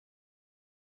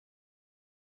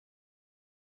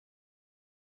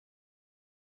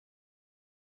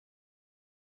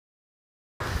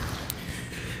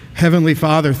Heavenly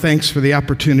Father, thanks for the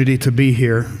opportunity to be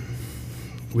here.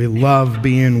 We love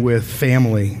being with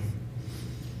family.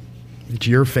 It's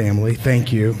your family.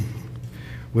 Thank you.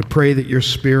 Would pray that your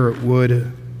Spirit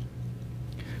would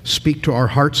speak to our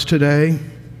hearts today.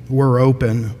 We're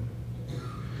open.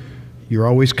 You're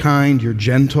always kind. You're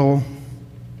gentle.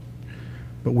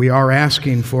 But we are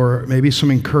asking for maybe some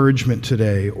encouragement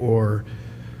today or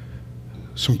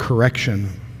some correction,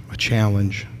 a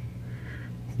challenge.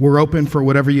 We're open for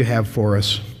whatever you have for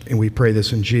us, and we pray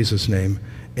this in Jesus' name.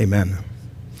 Amen.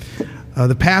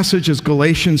 The passage is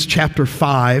Galatians chapter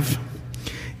 5,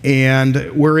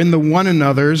 and we're in the one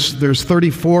another's. There's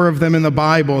 34 of them in the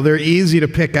Bible. They're easy to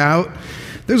pick out.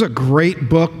 There's a great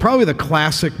book, probably the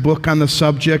classic book on the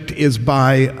subject is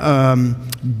by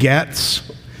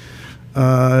Getz.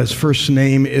 His first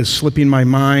name is slipping my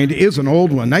mind. It is an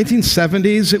old one.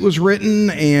 1970s it was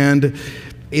written, and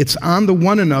it's on the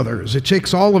one another's. It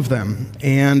takes all of them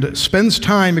and spends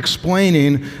time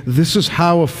explaining this is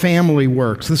how a family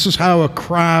works. This is how a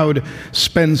crowd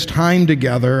spends time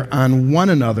together on one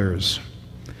another's.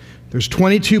 There's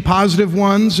 22 positive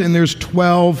ones and there's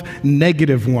 12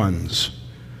 negative ones.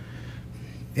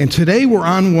 And today we're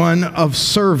on one of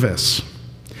service.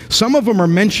 Some of them are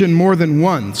mentioned more than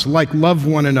once, like love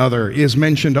one another is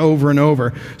mentioned over and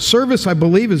over. Service, I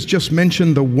believe, is just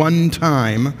mentioned the one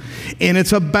time, and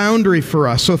it's a boundary for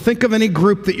us. So think of any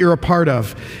group that you're a part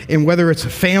of, and whether it's a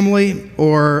family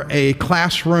or a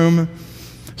classroom,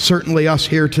 certainly us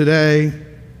here today,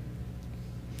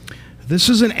 this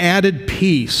is an added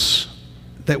piece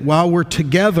that while we're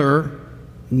together,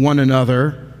 one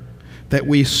another, that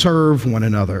we serve one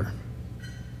another.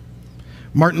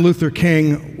 Martin Luther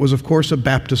King was, of course, a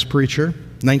Baptist preacher.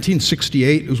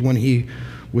 1968 was when he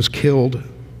was killed.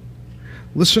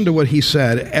 Listen to what he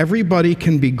said. Everybody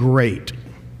can be great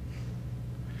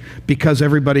because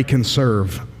everybody can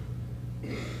serve.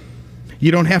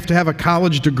 You don't have to have a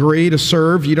college degree to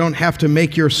serve. You don't have to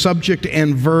make your subject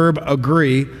and verb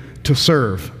agree to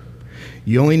serve.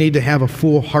 You only need to have a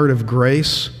full heart of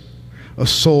grace, a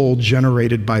soul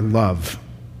generated by love.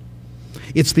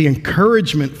 It's the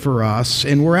encouragement for us,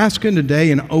 and we're asking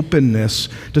today in openness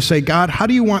to say, God, how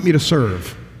do you want me to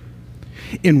serve?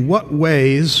 In what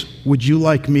ways would you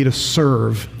like me to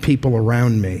serve people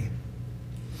around me?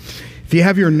 If you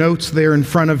have your notes there in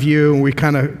front of you, and we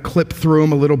kind of clip through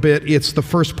them a little bit, it's the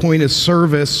first point is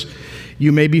service,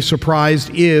 you may be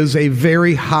surprised, is a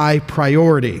very high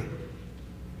priority.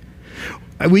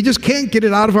 We just can't get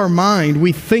it out of our mind.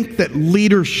 We think that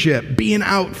leadership, being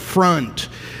out front,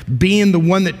 being the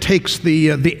one that takes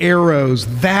the arrows,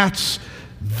 that's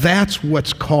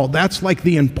what's called, that's like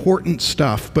the important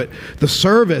stuff. But the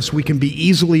service, we can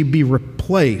easily be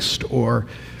replaced, or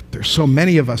there's so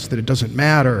many of us that it doesn't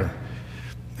matter.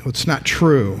 It's not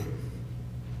true.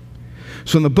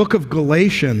 So in the book of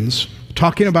Galatians,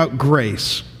 talking about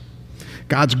grace,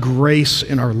 God's grace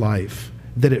in our life,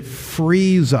 that it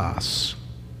frees us.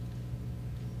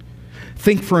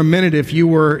 Think for a minute if you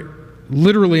were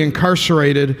literally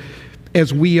incarcerated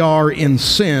as we are in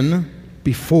sin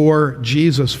before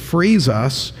Jesus frees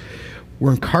us.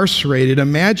 We're incarcerated.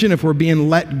 Imagine if we're being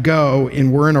let go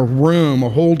and we're in a room, a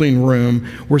holding room.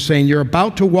 We're saying you're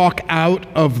about to walk out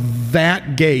of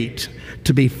that gate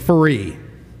to be free.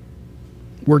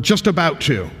 We're just about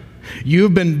to.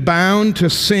 You've been bound to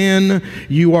sin.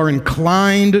 You are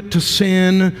inclined to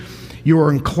sin. You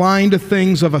are inclined to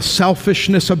things of a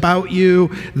selfishness about you.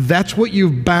 That's what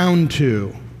you've bound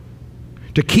to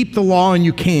keep the law, and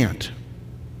you can't.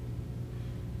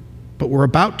 But we're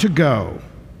about to go.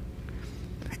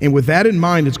 And with that in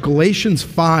mind, it's Galatians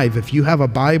 5. If you have a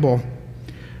Bible,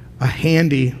 a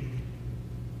handy,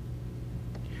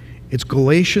 it's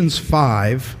Galatians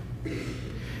 5,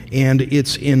 and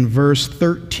it's in verse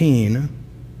 13.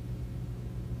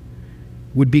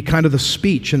 Would be kind of the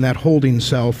speech in that holding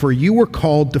cell. For you were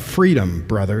called to freedom,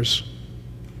 brothers.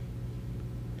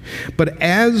 But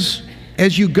as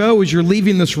you go, as you're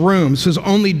leaving this room, it says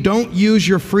only don't use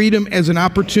your freedom as an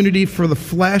opportunity for the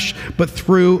flesh, but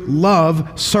through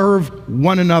love, serve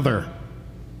one another.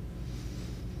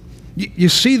 You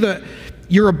see that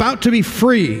you're about to be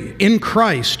free in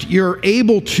Christ. You're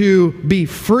able to be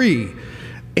free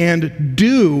and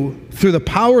do, through the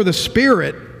power of the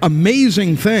Spirit,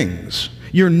 amazing things.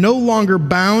 You're no longer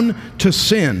bound to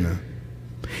sin.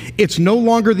 It's no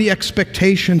longer the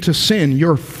expectation to sin.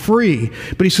 You're free.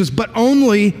 But he says, but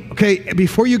only, okay,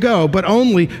 before you go, but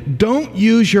only don't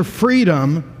use your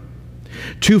freedom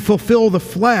to fulfill the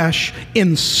flesh.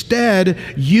 Instead,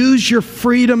 use your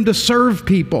freedom to serve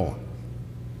people.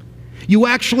 You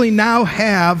actually now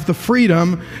have the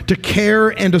freedom to care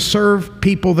and to serve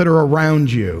people that are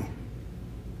around you.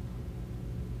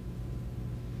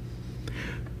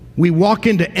 We walk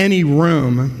into any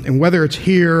room, and whether it's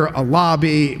here, a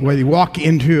lobby, whether you walk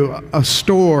into a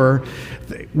store,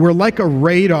 we're like a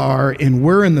radar, and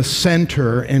we're in the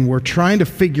center, and we're trying to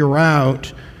figure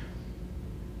out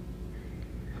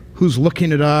who's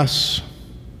looking at us,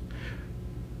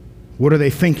 what are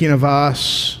they thinking of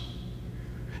us.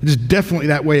 It's definitely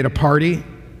that way at a party.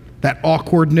 That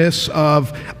awkwardness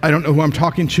of, I don't know who I'm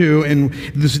talking to, and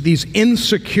these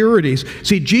insecurities.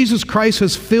 See, Jesus Christ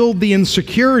has filled the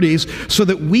insecurities so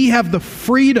that we have the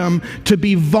freedom to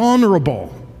be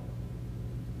vulnerable.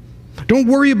 Don't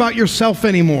worry about yourself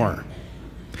anymore.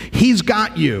 He's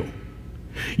got you.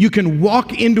 You can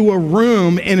walk into a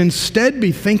room and instead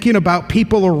be thinking about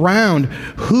people around.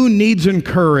 Who needs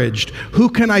encouraged? Who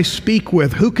can I speak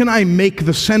with? Who can I make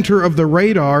the center of the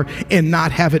radar and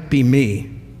not have it be me?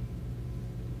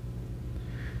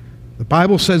 The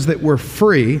Bible says that we're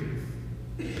free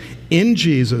in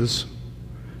Jesus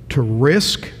to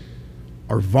risk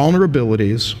our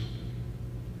vulnerabilities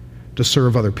to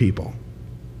serve other people.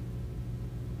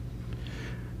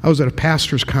 I was at a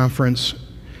pastor's conference,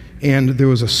 and there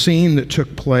was a scene that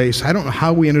took place. I don't know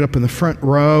how we ended up in the front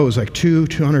row. It was like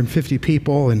 250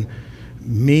 people, and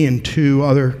me and two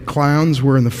other clowns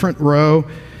were in the front row.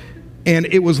 And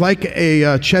it was like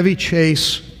a Chevy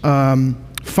Chase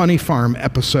Funny Farm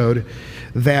episode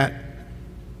that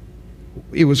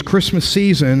it was Christmas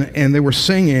season and they were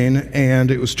singing, and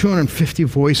it was 250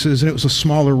 voices, and it was a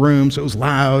smaller room, so it was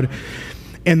loud,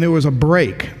 and there was a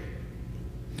break,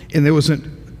 and there was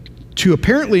to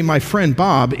apparently my friend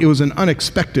Bob, it was an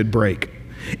unexpected break,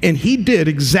 and he did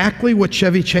exactly what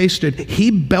Chevy Chase did. He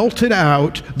belted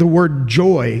out the word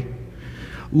joy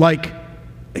like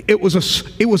it was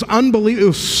unbelievable. It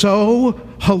was so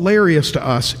hilarious to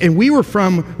us. And we were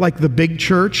from like the big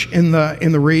church in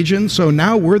the region, so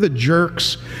now we're the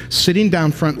jerks sitting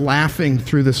down front laughing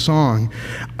through the song.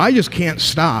 I just can't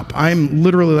stop. I'm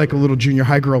literally like a little junior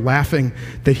high girl laughing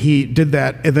that he did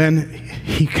that. And then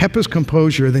he kept his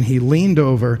composure. Then he leaned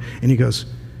over and he goes,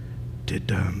 did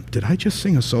I just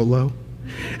sing a solo?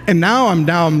 And now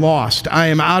I'm lost. I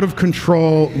am out of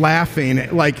control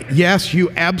laughing. Like, yes, you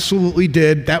absolutely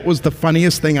did. That was the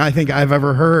funniest thing I think I've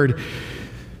ever heard.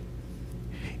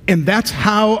 And that's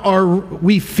how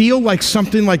we feel like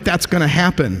something like that's going to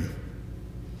happen.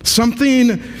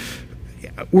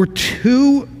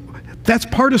 That's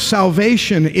part of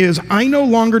salvation is I no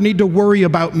longer need to worry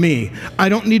about me. I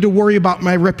don't need to worry about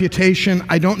my reputation.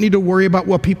 I don't need to worry about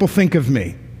what people think of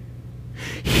me.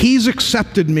 He's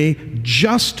accepted me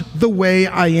just the way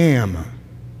I am.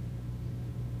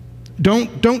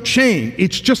 Don't change.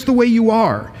 It's just the way you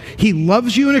are. He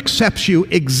loves you and accepts you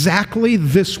exactly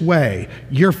this way.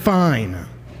 You're fine.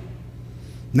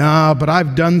 No, but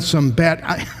I've done some bad.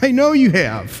 I know you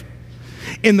have.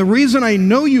 And the reason I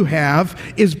know you have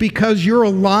is because you're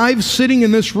alive sitting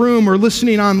in this room or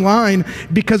listening online,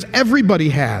 because everybody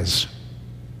has.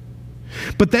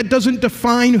 But that doesn't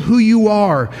define who you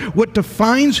are. What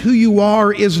defines who you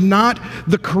are is not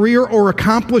the career or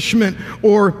accomplishment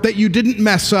or that you didn't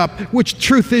mess up, which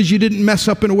truth is you didn't mess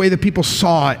up in a way that people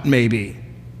saw it maybe.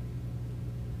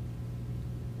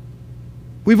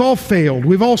 We've all failed.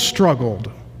 We've all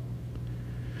struggled.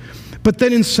 But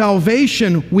then in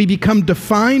salvation, we become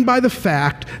defined by the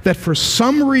fact that for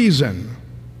some reason,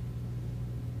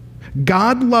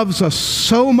 God loves us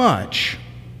so much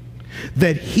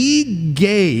that He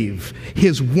gave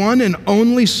His one and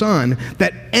only Son,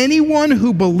 that anyone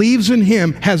who believes in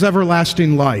Him has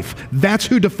everlasting life. That's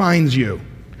who defines you.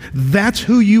 That's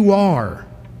who you are.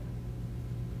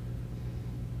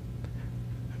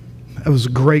 That was a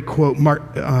great quote.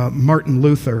 Martin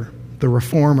Luther, the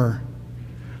reformer,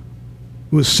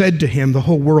 was said to him, the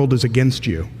whole world is against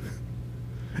you.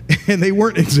 And they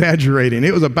weren't exaggerating.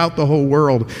 It was about the whole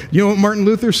world. You know what Martin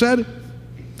Luther said?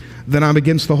 Then I'm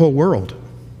against the whole world.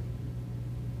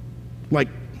 Like,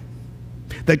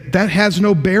 that has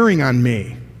no bearing on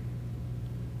me.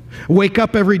 I wake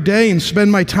up every day and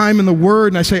spend my time in the Word,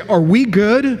 and I say, are we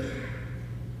good?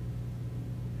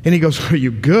 And he goes, are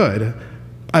you good?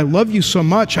 I love you so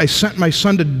much, I sent my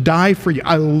Son to die for you.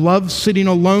 I love sitting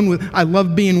alone with, I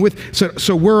love being with,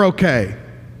 so we're okay.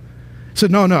 I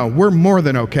said, no, we're more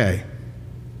than okay.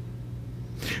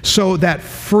 So that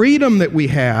freedom that we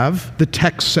have, the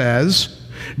text says,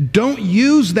 don't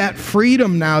use that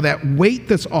freedom now, that weight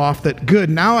that's off, that good,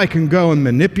 now I can go and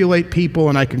manipulate people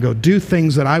and I can go do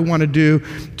things that I want to do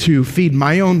to feed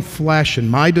my own flesh and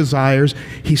my desires.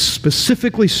 He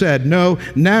specifically said, no,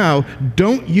 now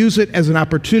don't use it as an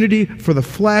opportunity for the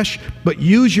flesh, but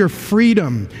use your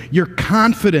freedom, your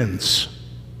confidence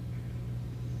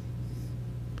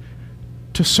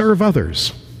to serve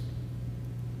others.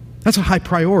 That's a high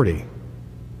priority.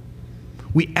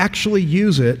 We actually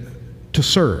use it to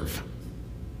serve.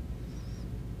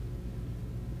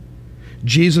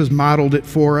 Jesus modeled it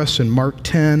for us in Mark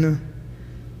 10.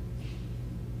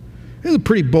 It's a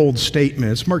pretty bold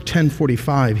statement. It's Mark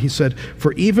 10:45. He said,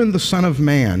 "For even the Son of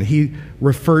Man," he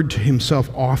referred to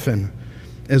himself often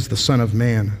as the Son of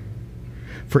Man.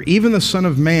 "For even the Son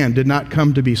of Man did not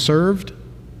come to be served,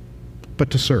 but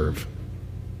to serve."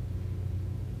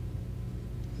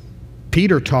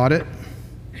 Peter taught it.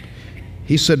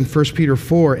 He said in 1 Peter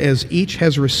 4, "As each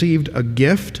has received a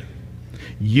gift,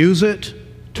 use it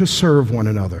to serve one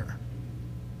another."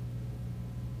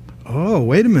 Oh,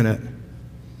 wait a minute.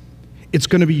 It's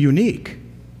going to be unique.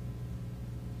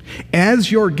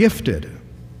 As you're gifted,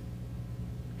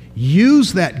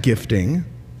 use that gifting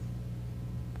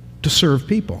to serve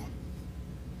people.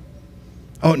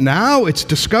 Oh, now it's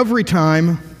discovery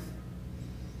time.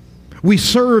 We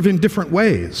serve in different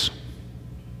ways.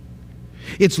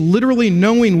 It's literally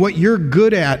knowing what you're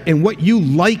good at and what you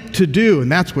like to do,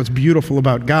 and that's what's beautiful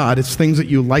about God. It's things that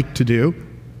you like to do.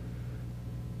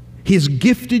 He has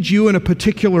gifted you in a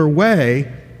particular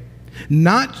way,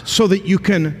 not so that you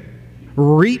can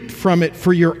reap from it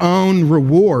for your own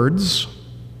rewards.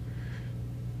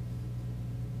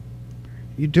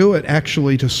 You do it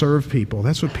actually to serve people.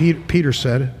 That's what Peter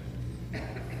said.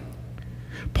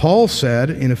 Paul said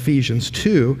in Ephesians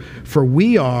 2, "For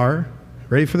we are,"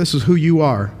 ready for this? Is who you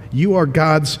are. You are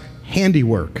God's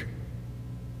handiwork,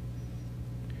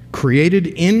 created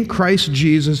in Christ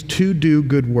Jesus to do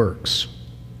good works,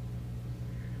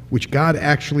 which God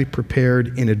actually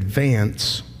prepared in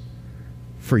advance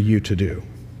for you to do.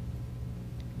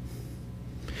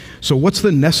 So what's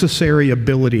the necessary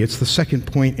ability? It's the second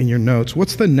point in your notes.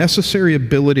 What's the necessary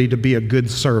ability to be a good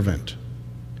servant?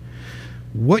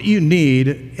 What you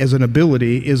need as an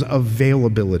ability is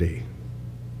availability.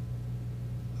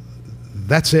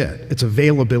 That's it. It's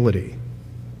availability.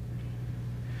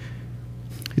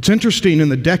 It's interesting, in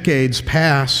the decades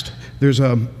past, there's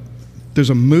a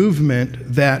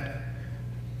movement that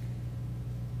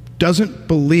doesn't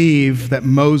believe that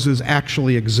Moses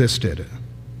actually existed.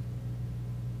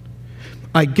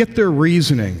 I get their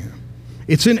reasoning.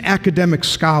 It's in academic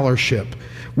scholarship,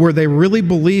 where they really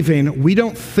believing we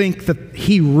don't think that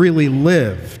he really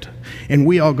lived. And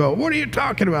we all go, "What are you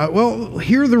talking about?" Well,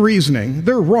 hear the reasoning.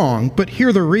 They're wrong, but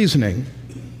hear the reasoning.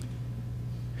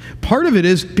 Part of it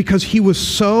is because he was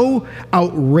so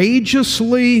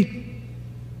outrageously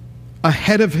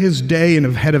ahead of his day and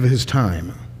ahead of his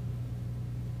time.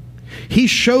 He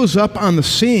shows up on the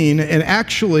scene and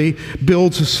actually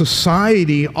builds a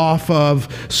society off of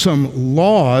some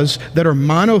laws that are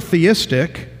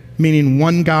monotheistic, meaning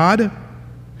one God.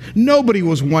 Nobody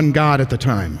was one God at the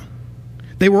time.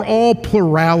 They were all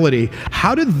plurality.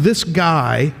 How did this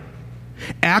guy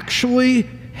actually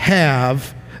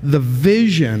have the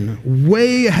vision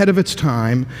way ahead of its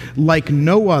time, like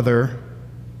no other,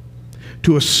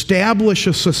 to establish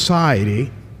a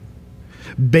society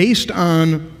based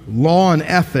on law and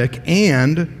ethic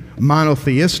and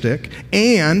monotheistic,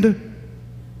 and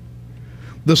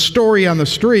the story on the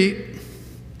street,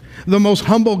 the most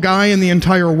humble guy in the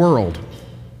entire world?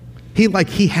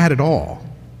 He had it all.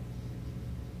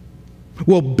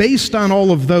 Well, based on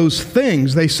all of those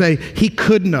things, they say he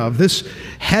couldn't have. This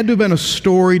had to have been a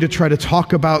story to try to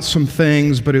talk about some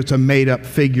things, but it's a made-up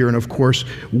figure. And of course,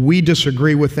 we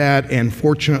disagree with that. And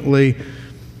fortunately,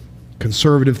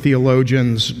 conservative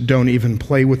theologians don't even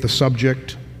play with the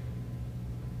subject.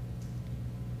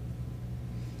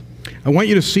 I want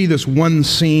you to see this one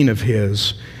scene of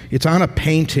his. It's on a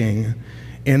painting,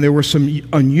 and there were some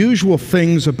unusual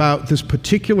things about this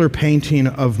particular painting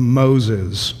of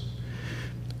Moses.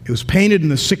 It was painted in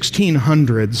the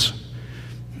 1600s.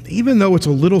 Even though it's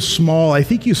a little small, I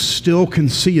think you still can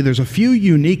see there's a few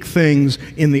unique things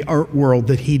in the art world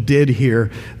that he did here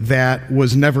that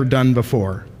was never done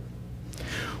before.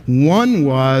 One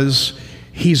was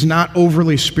he's not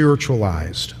overly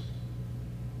spiritualized.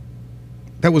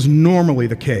 That was normally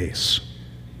the case.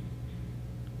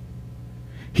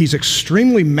 He's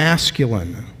extremely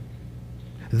masculine.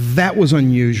 That was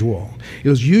unusual. It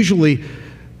was usually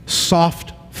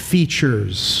soft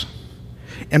features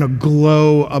and a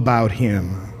glow about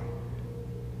him.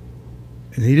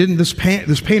 And he didn't, this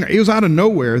painter, it was out of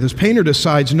nowhere. This painter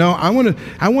decides, no, I want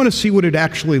to see what it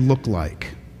actually looked like.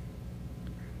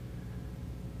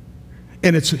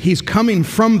 And he's coming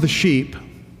from the sheep,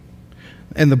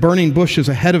 and the burning bush is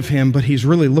ahead of him, but he's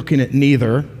really looking at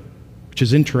neither, which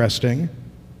is interesting.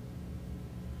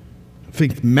 I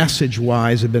think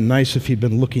message-wise, it'd been nice if he'd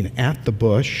been looking at the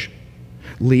bush,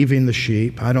 leaving the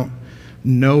sheep.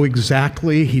 know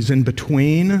exactly. He's in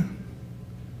between.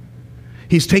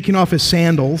 He's taking off his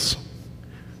sandals,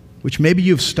 which maybe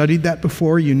you've studied that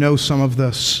before. You know some of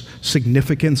the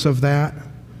significance of that.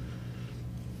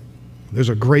 There's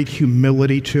a great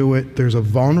humility to it. There's a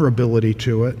vulnerability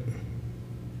to it.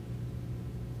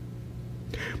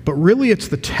 But really, it's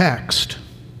the text.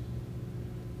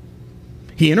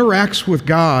 He interacts with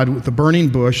God with the burning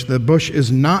bush. The bush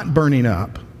is not burning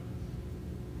up.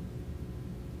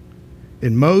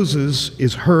 And Moses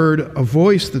is heard a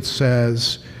voice that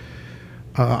says,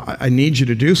 I need you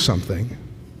to do something.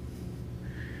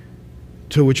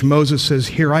 To which Moses says,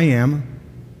 here I am.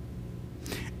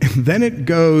 And then it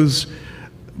goes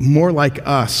more like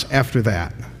us after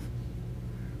that.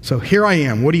 So here I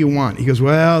am. What do you want? He goes,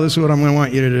 well, this is what I'm going to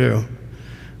want you to do.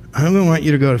 I'm going to want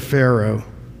you to go to Pharaoh.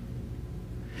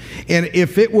 And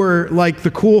if it were like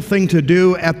the cool thing to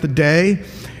do at the day,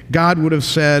 God would have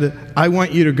said, I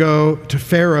want you to go to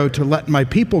Pharaoh to let my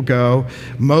people go.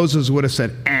 Moses would have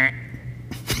said,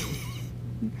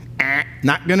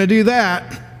 not going to do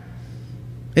that.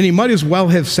 And he might as well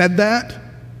have said that,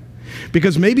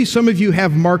 because maybe some of you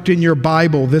have marked in your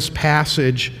Bible this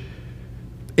passage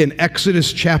in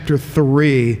Exodus chapter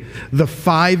 3, the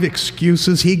 5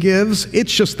 excuses he gives.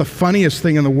 It's just the funniest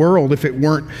thing in the world if it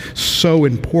weren't so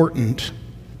important.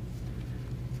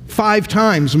 5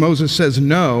 times Moses says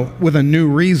no with a new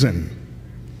reason,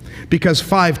 because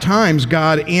 5 times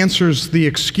God answers the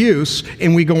excuse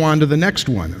and we go on to the next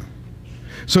one.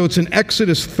 So it's in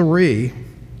Exodus 3.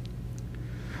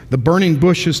 The burning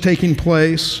bush is taking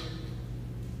place.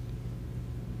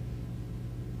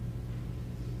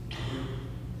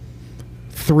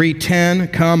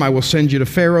 "3:10, come, I will send you to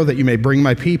Pharaoh that you may bring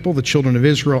my people, the children of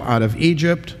Israel, out of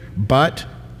Egypt. But,"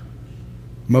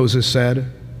 Moses said,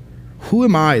 "who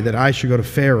am I that I should go to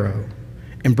Pharaoh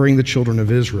and bring the children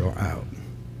of Israel out?"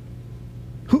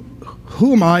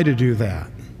 Who am I to do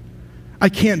that? I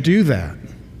can't do that.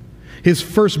 His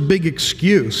first big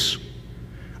excuse,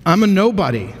 I'm a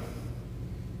nobody.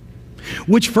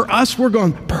 Which for us, we're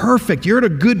going, perfect, you're at a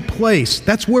good place.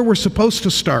 That's where we're supposed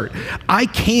to start. I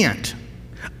can't.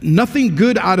 Nothing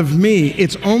good out of me.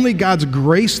 It's only God's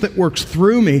grace that works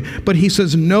through me. But he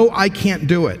says, no, I can't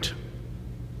do it.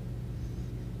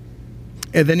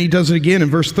 And then he does it again in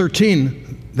verse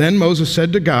 13. Then Moses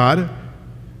said to God,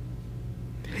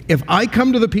 if I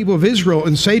come to the people of Israel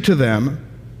and say to them,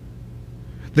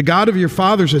 the God of your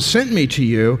fathers has sent me to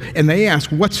you, and they ask,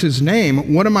 what's his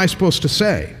name? What am I supposed to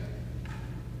say?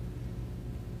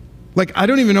 Like, I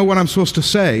don't even know what I'm supposed to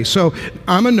say. So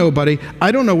I'm a nobody.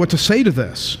 I don't know what to say to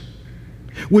this.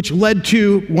 Which led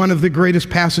to one of the greatest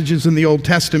passages in the Old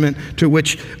Testament, to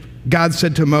which God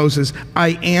said to Moses,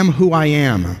 I am who I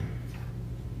am.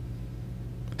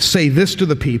 Say this to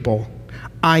the people,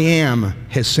 I am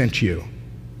has sent you.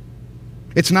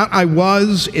 It's not I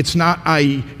was, it's not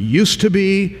I used to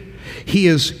be. He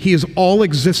is all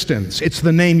existence. It's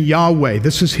the name Yahweh.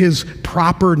 This is his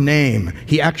proper name.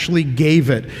 He actually gave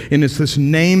it. And it's this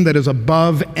name that is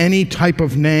above any type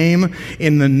of name.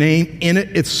 And the name in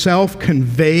it itself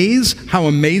conveys how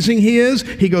amazing he is.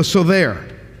 He goes, so there.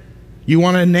 You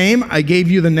want a name? I gave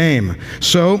you the name.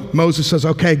 So Moses says,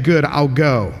 okay, good, I'll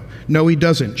go. No, he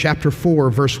doesn't. Chapter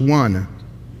 4, verse 1.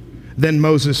 Then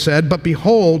Moses said, but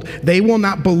behold, they will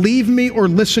not believe me or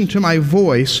listen to my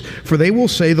voice, for they will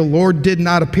say, the Lord did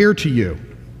not appear to you.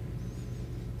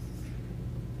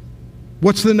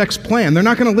 What's the next plan? They're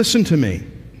not going to listen to me.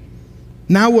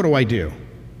 Now what do I do?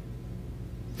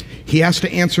 He has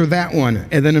to answer that one.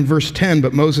 And then in verse 10,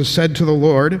 but Moses said to the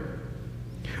Lord,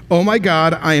 oh my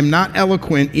God, I am not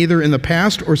eloquent either in the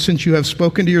past or since you have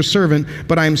spoken to your servant,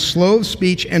 but I am slow of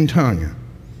speech and tongue.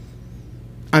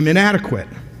 I'm inadequate.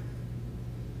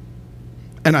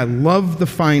 And I love the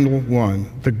final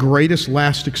one. The greatest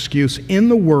last excuse in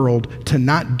the world to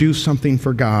not do something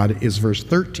for God is verse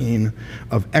 13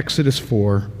 of Exodus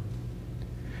 4.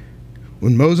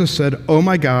 When Moses said, oh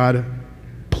my God,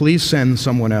 please send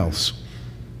someone else.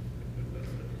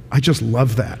 I just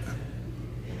love that.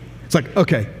 It's like,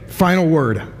 okay, final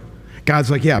word. God's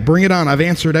like, yeah, bring it on. I've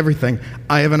answered everything.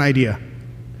 I have an idea.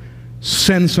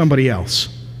 Send somebody else.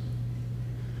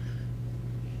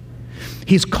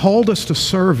 He's called us to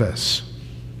service.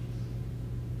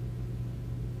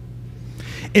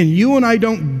 And you and I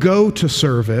don't go to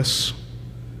service.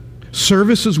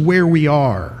 Service is where we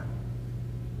are.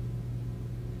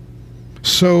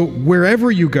 So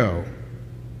wherever you go,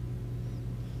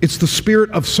 it's the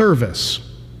spirit of service.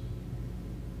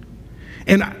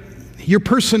 And your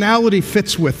personality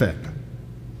fits with it.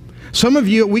 Some of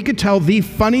you, we could tell the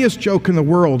funniest joke in the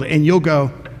world, and you'll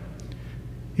go,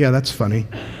 yeah, that's funny.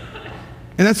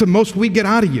 And that's the most we get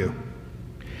out of you.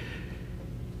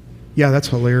 Yeah, that's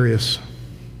hilarious.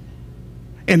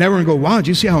 And everyone go, wow, did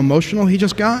you see how emotional he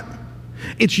just got?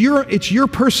 It's your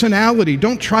personality.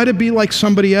 Don't try to be like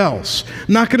somebody else.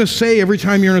 I'm not going to say every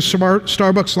time you're in a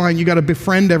Starbucks line, you got to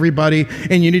befriend everybody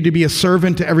and you need to be a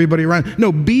servant to everybody around.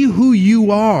 No, be who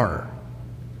you are.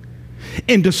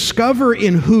 And discover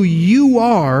in who you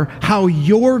are how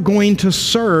you're going to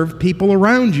serve people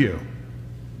around you.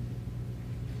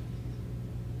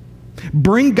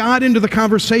 Bring God into the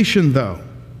conversation, though.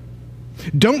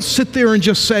 Don't sit there and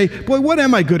just say, boy, what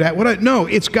am I good at? No,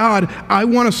 it's God, I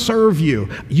want to serve you.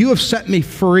 You have set me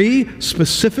free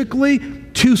specifically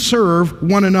to serve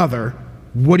one another.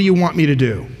 What do you want me to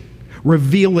do?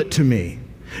 Reveal it to me.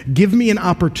 Give me an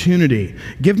opportunity.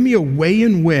 Give me a way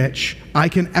in which I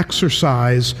can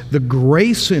exercise the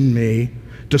grace in me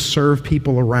to serve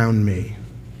people around me.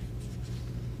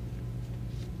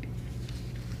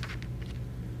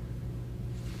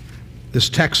 This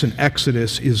text in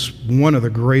Exodus is one of the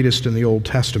greatest in the Old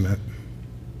Testament.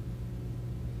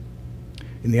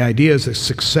 And the idea is that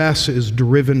success is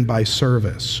driven by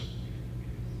service.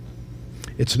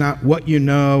 It's not what you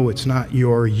know, it's not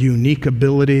your unique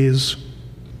abilities.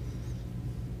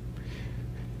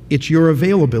 It's your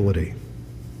availability.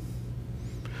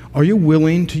 Are you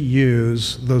willing to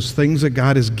use those things that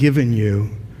God has given you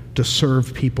to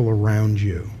serve people around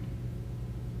you?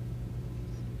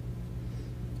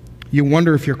 You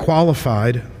wonder if you're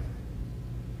qualified.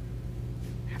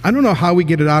 I don't know how we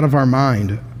get it out of our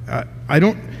mind.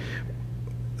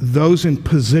 Those in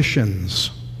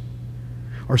positions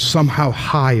are somehow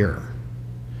higher.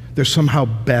 They're somehow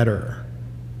better.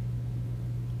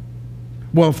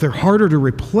 Well, if they're harder to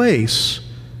replace,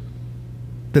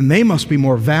 then they must be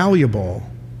more valuable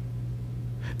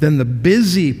than the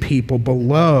busy people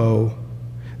below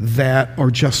that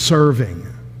are just serving.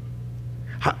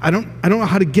 I don't know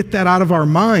how to get that out of our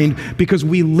mind, because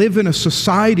we live in a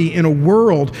society, in a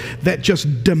world that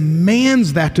just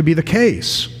demands that to be the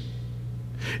case.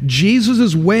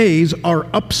 Jesus' ways are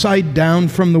upside down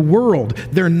from the world.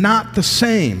 They're not the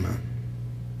same.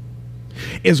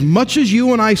 As much as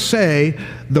you and I say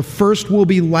the first will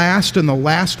be last and the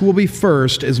last will be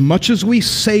first, as much as we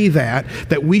say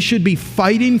that we should be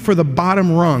fighting for the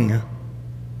bottom rung,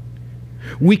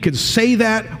 we could say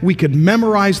that, we could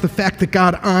memorize the fact that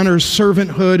God honors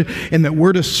servanthood and that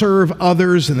we're to serve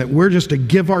others and that we're just to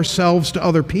give ourselves to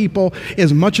other people.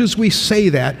 As much as we say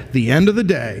that, at the end of the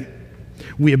day,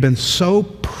 we have been so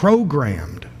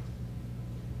programmed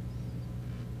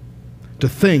to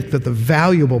think that the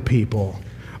valuable people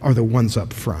are the ones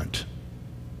up front.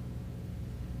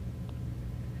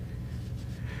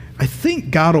 I think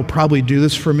God will probably do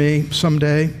this for me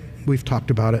someday. We've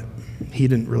talked about it. He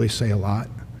didn't really say a lot.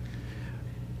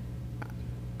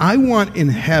 I want in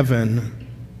heaven,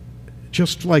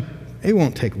 just like, it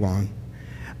won't take long,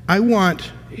 I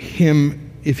want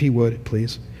him, if he would,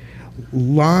 please,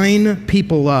 line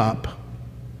people up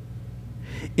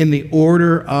in the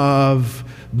order of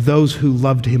those who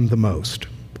loved him the most,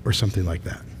 or something like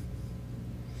that.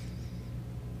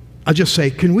 I'll just say,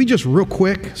 can we just real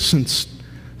quick, since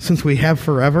we have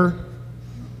forever,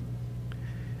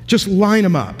 just line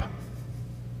them up.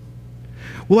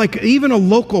 Well, like even a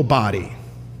local body,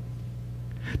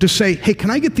 to say, hey, can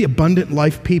I get the abundant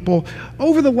life people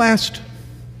over the last,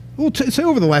 say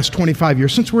over the last 25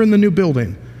 years, since we're in the new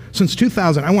building, since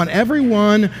 2000, I want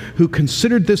everyone who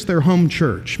considered this their home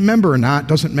church, member or not,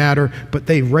 doesn't matter, but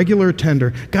they regular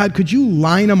attender, God, could you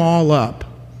line them all up?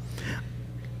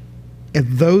 And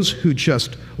those who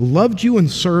just loved you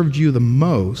and served you the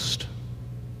most,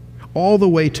 all the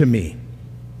way to me.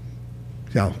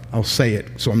 I'll say it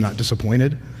so I'm not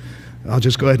disappointed. I'll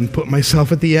just go ahead and put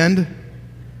myself at the end.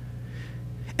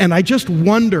 And I just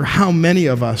wonder how many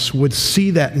of us would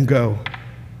see that and go,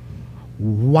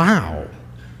 wow.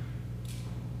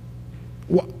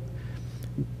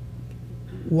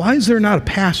 Why is there not a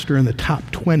pastor in the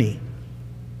top 20?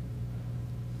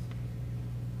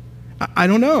 I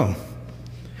don't know.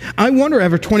 I wonder,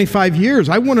 after 25 years,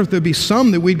 I wonder if there'd be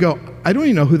some that we'd go, I don't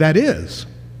even know who that is.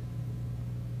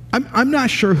 I'm not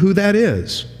sure who that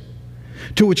is.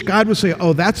 To which God would say,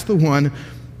 oh, that's the one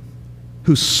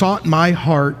who sought my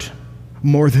heart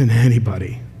more than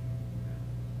anybody.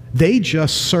 They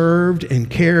just served and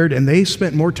cared, and they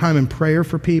spent more time in prayer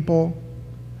for people.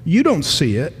 You don't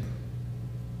see it.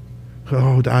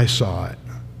 Oh, I saw it.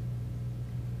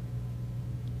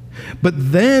 But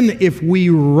then if we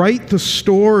write the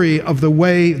story of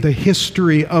the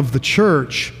history of the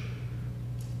church,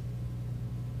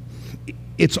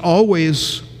 it's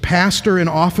always pastor and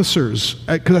officers,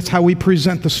 because that's how we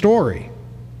present the story.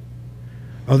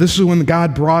 Oh, this is when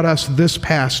God brought us this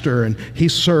pastor, and he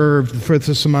served for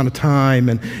this amount of time,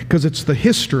 and because it's the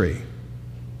history,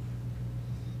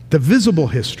 the visible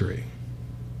history.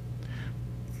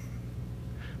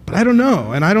 But I don't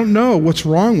know, and I don't know what's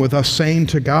wrong with us saying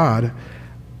to God,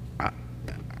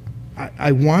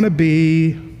 I want to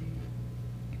be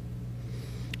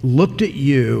looked at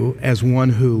you as one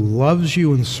who loves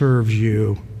you and serves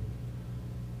you,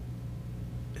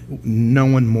 no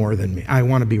one more than me. I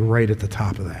want to be right at the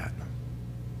top of that.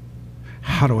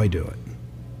 How do I do it?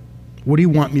 What do you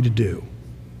want me to do?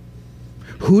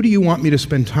 Who do you want me to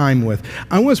spend time with?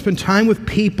 I want to spend time with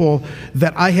people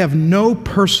that I have no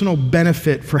personal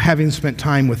benefit for having spent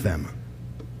time with them.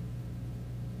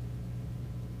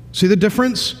 See the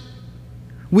difference?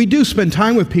 We do spend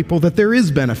time with people that there is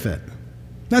benefit.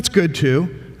 That's good too.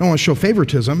 I don't want to show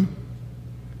favoritism.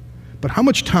 But how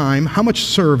much time, how much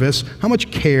service, how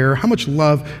much care, how much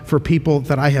love for people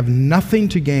that I have nothing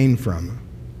to gain from,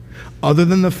 other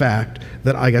than the fact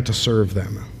that I got to serve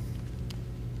them?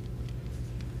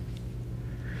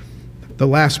 The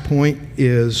last point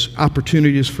is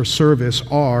opportunities for service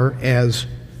are as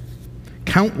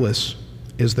countless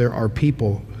as there are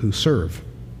people who serve.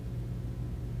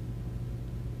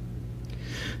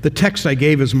 The text I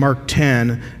gave is Mark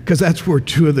 10, because that's where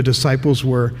two of the disciples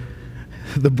were.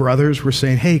 The brothers were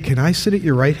saying, hey, can I sit at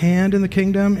your right hand in the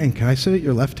kingdom? And can I sit at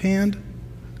your left hand?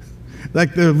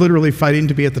 Like they're literally fighting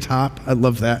to be at the top. I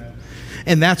love that.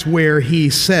 And that's where he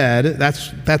said,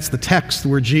 that's the text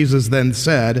where Jesus then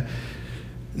said,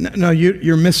 no,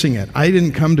 you're missing it. I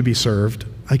didn't come to be served.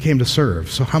 I came to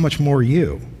serve. So how much more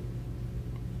you?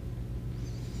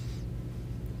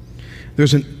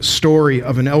 There's a story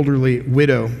of an elderly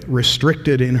widow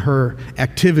restricted in her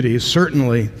activities,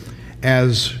 certainly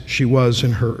as she was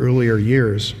in her earlier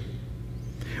years,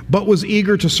 but was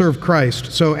eager to serve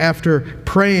Christ. So after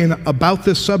praying about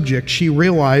this subject, she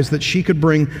realized that she could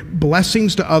bring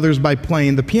blessings to others by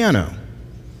playing the piano.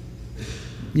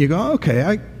 You go,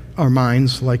 okay, our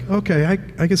minds like, okay,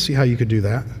 I can see how you could do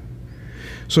that.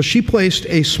 So she placed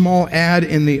a small ad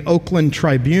in the Oakland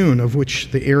Tribune, of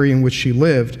which the area in which she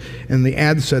lived, and the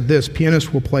ad said this: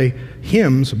 pianists will play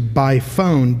hymns by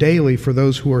phone daily for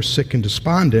those who are sick and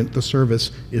despondent. The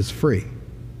service is free.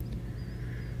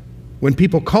 When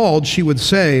people called, she would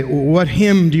say, what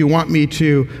hymn do you want me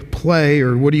to play,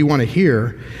 or what do you want to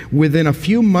hear? Within a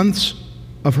few months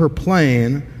of her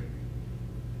playing,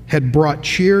 had brought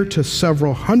cheer to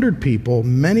several hundred people.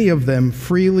 Many of them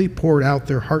freely poured out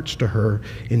their hearts to her,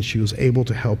 and she was able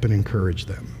to help and encourage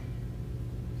them.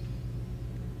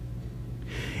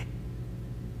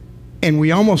 And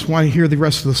we almost want to hear the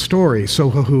rest of the story. So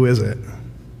who is it?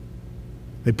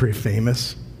 They're pretty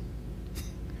famous.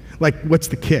 Like, what's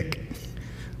the kick?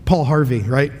 Paul Harvey,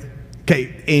 right?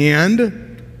 Okay,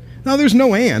 and? No, there's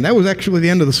no and. That was actually the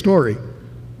end of the story.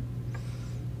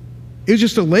 It was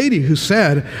just a lady who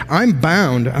said, I'm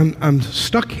bound, I'm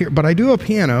stuck here, but I do have a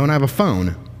piano and I have a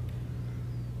phone.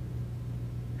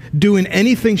 Doing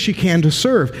anything she can to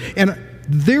serve. And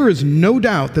there is no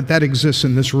doubt that that exists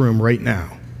in this room right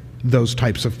now, those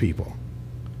types of people.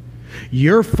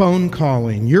 You're phone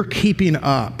calling, you're keeping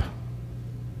up.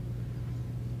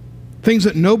 Things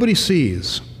that nobody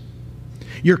sees.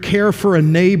 Your care for a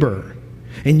neighbor.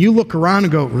 And you look around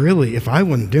and go, really, if I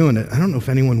wasn't doing it, I don't know if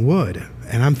anyone would.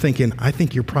 And I'm thinking, I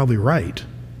think you're probably right.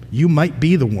 You might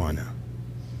be the one.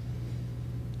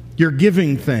 You're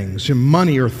giving things, your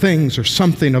money or things or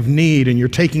something of need, and you're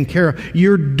taking care of.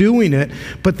 You're doing it,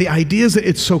 but the idea is that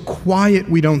it's so quiet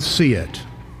we don't see it.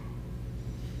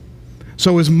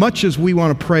 So as much as we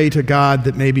want to pray to God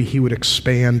that maybe He would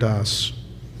expand us,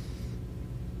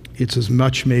 it's as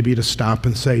much maybe to stop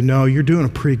and say, no, you're doing a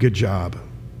pretty good job.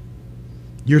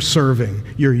 You're serving.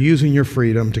 You're using your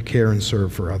freedom to care and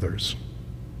serve for others.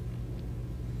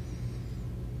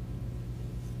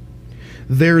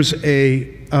 There's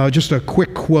just a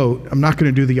quick quote. I'm not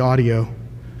going to do the audio,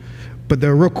 but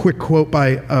a real quick quote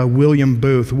by William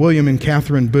Booth. William and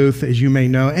Catherine Booth, as you may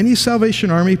know. Any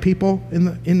Salvation Army people in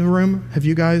the room? Have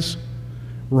you guys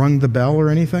rung the bell or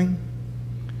anything?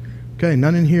 Okay,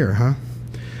 none in here, huh?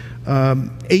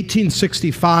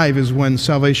 1865 is when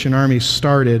Salvation Army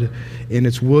started, and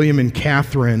it's William and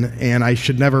Catherine, and I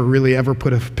should never really ever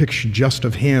put a picture just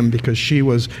of him because she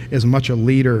was as much a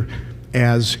leader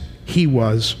as he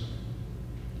was.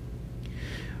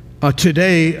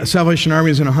 Today, Salvation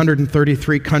Army is in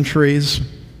 133 countries.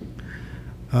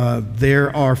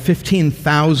 There are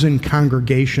 15,000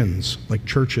 congregations, like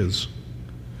churches,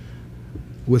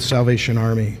 with Salvation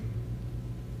Army.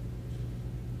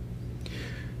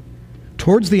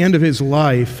 Towards the end of his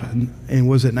life, and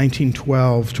was it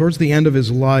 1912, towards the end of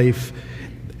his life,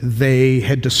 they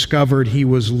had discovered he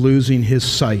was losing his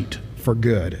sight for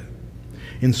good.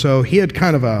 And so he had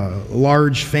kind of a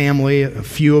large family. A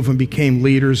few of them became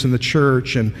leaders in the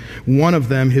church, and one of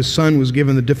them, his son, was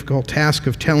given the difficult task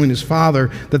of telling his father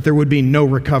that there would be no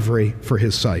recovery for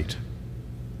his sight.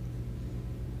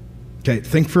 Okay,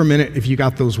 think for a minute if you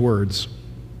got those words.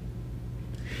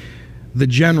 The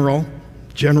General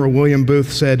William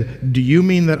Booth, said, "Do you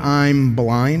mean that I'm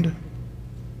blind?"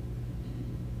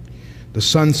 The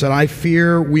son said, "I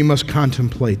fear we must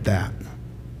contemplate that.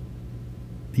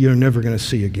 You're never going to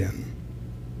see again."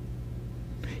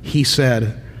 He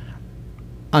said,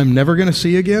 "I'm never going to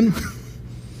see again?"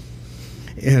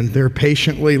 And they're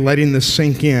patiently letting this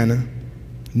sink in.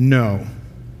 No,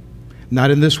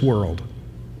 not in this world.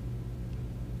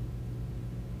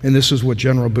 And this is what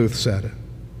General Booth said.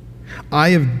 "I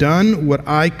have done what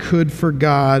I could for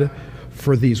God,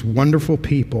 for these wonderful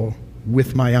people,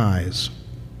 with my eyes.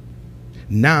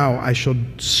 Now I shall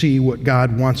see what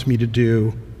God wants me to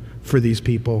do for these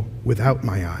people without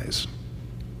my eyes."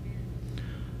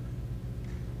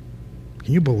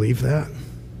 Can you believe that?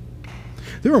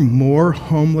 There are more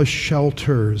homeless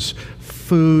shelters,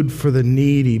 food for the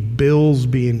needy, bills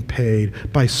being paid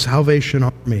by Salvation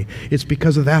Army. It's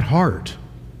because of that heart.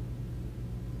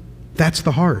 That's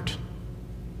the heart.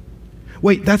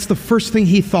 Wait, that's the first thing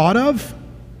he thought of?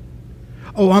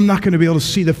 Oh, I'm not going to be able to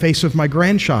see the face of my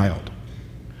grandchild.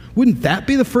 Wouldn't that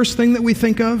be the first thing that we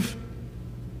think of?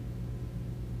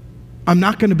 I'm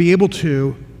not going to be able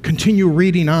to continue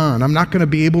reading on. I'm not going to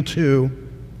be able to.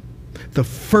 The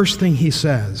first thing he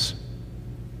says,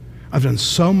 I've done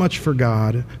so much for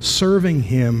God, serving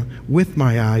him with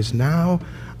my eyes. Now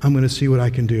I'm going to see what I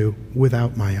can do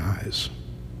without my eyes.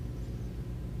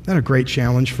 Isn't that a great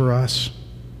challenge for us?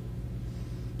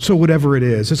 So whatever it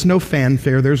is, it's no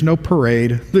fanfare, there's no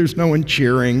parade, there's no one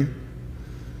cheering,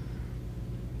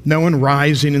 no one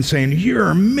rising and saying, "You're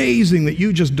amazing that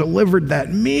you just delivered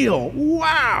that meal.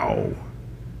 Wow."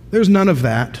 There's none of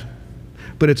that.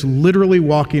 But it's literally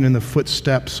walking in the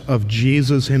footsteps of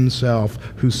Jesus himself,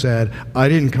 who said, "I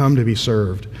didn't come to be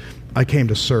served. I came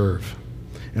to serve."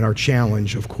 And our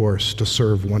challenge, of course, to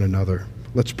serve one another.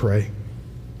 Let's pray.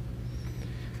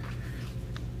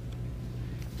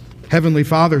 Heavenly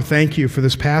Father, thank you for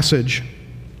this passage.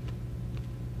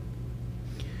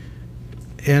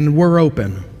 And we're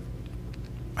open.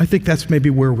 I think that's maybe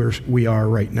where we are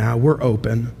right now. We're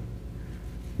open.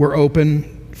 We're open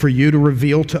for you to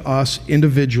reveal to us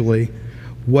individually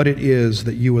what it is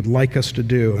that you would like us to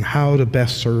do and how to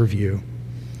best serve you.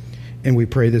 And we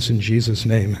pray this in Jesus'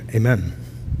 name. Amen.